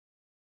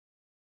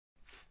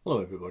Hello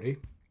everybody.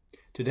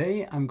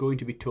 Today I'm going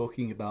to be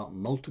talking about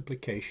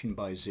multiplication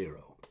by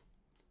zero.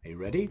 Are you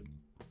ready?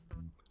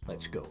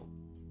 Let's go.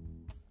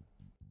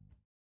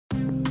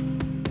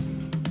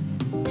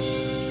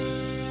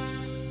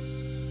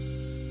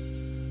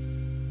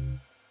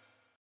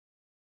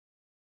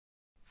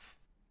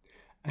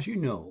 As you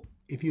know,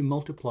 if you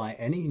multiply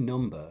any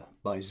number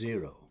by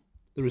zero,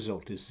 the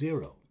result is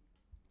zero.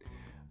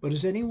 But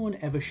has anyone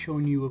ever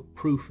shown you a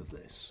proof of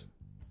this?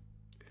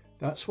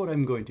 That's what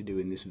I'm going to do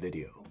in this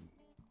video.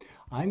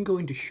 I'm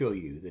going to show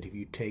you that if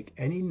you take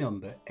any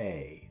number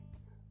a,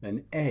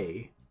 then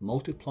a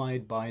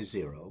multiplied by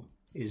 0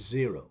 is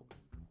 0.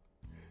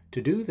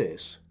 To do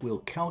this, we'll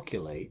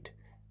calculate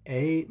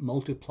a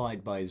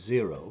multiplied by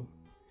 0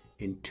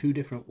 in two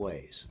different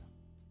ways.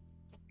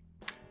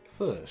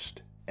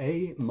 First,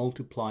 a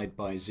multiplied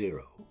by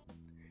 0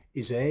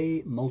 is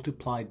a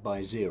multiplied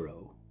by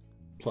 0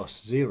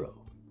 plus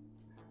 0.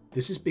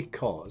 This is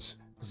because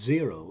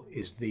 0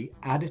 is the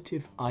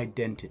additive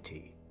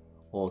identity,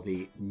 or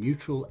the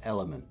neutral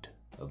element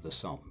of the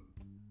sum.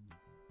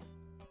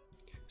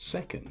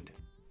 Second,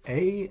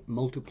 a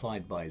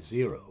multiplied by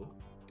 0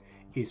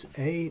 is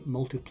a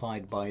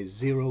multiplied by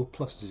 0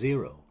 plus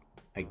 0,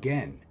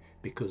 again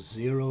because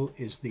 0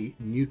 is the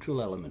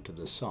neutral element of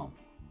the sum.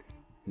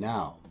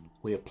 Now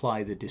we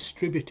apply the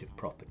distributive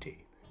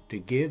property to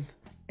give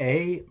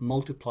a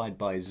multiplied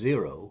by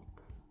 0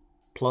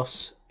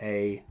 plus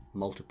a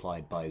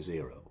multiplied by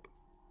 0.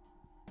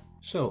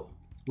 So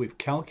we've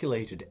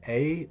calculated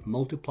a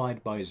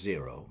multiplied by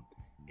 0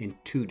 in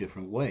two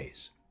different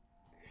ways.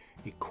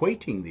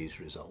 Equating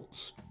these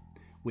results,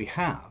 we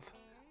have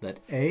that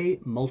a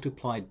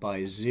multiplied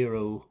by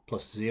 0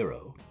 plus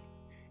 0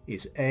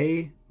 is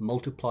a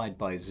multiplied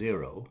by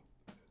 0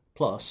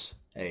 plus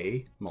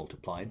a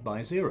multiplied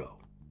by 0.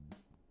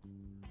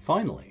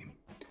 Finally,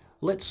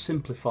 let's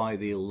simplify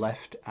the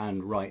left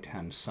and right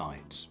hand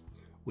sides.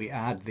 We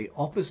add the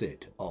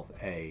opposite of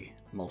a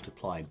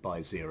multiplied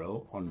by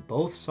 0 on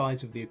both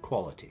sides of the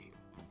equality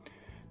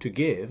to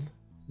give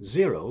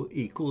 0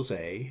 equals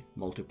a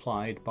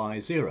multiplied by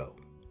 0,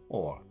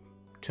 or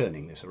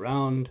turning this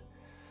around,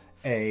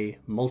 a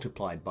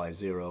multiplied by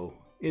 0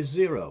 is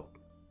 0.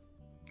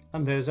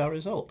 And there's our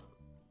result.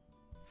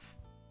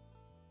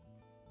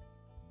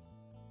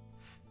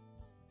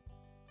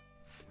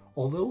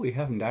 Although we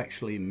haven't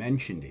actually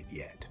mentioned it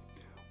yet,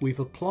 we've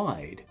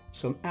applied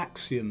some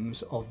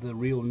axioms of the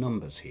real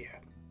numbers here.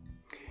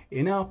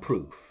 In our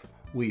proof,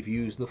 we've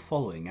used the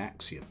following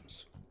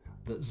axioms: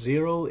 that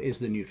 0 is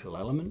the neutral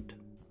element,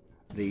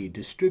 the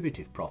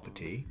distributive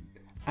property,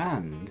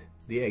 and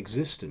the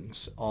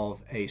existence of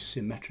a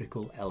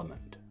symmetrical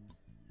element.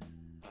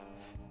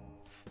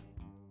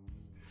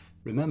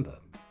 Remember,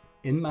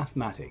 in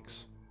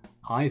mathematics,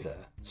 either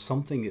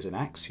something is an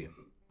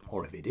axiom,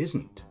 or if it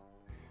isn't,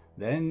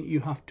 then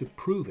you have to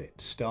prove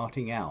it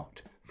starting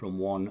out from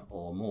one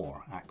or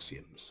more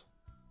axioms.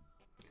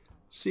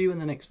 See you in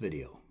the next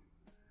video.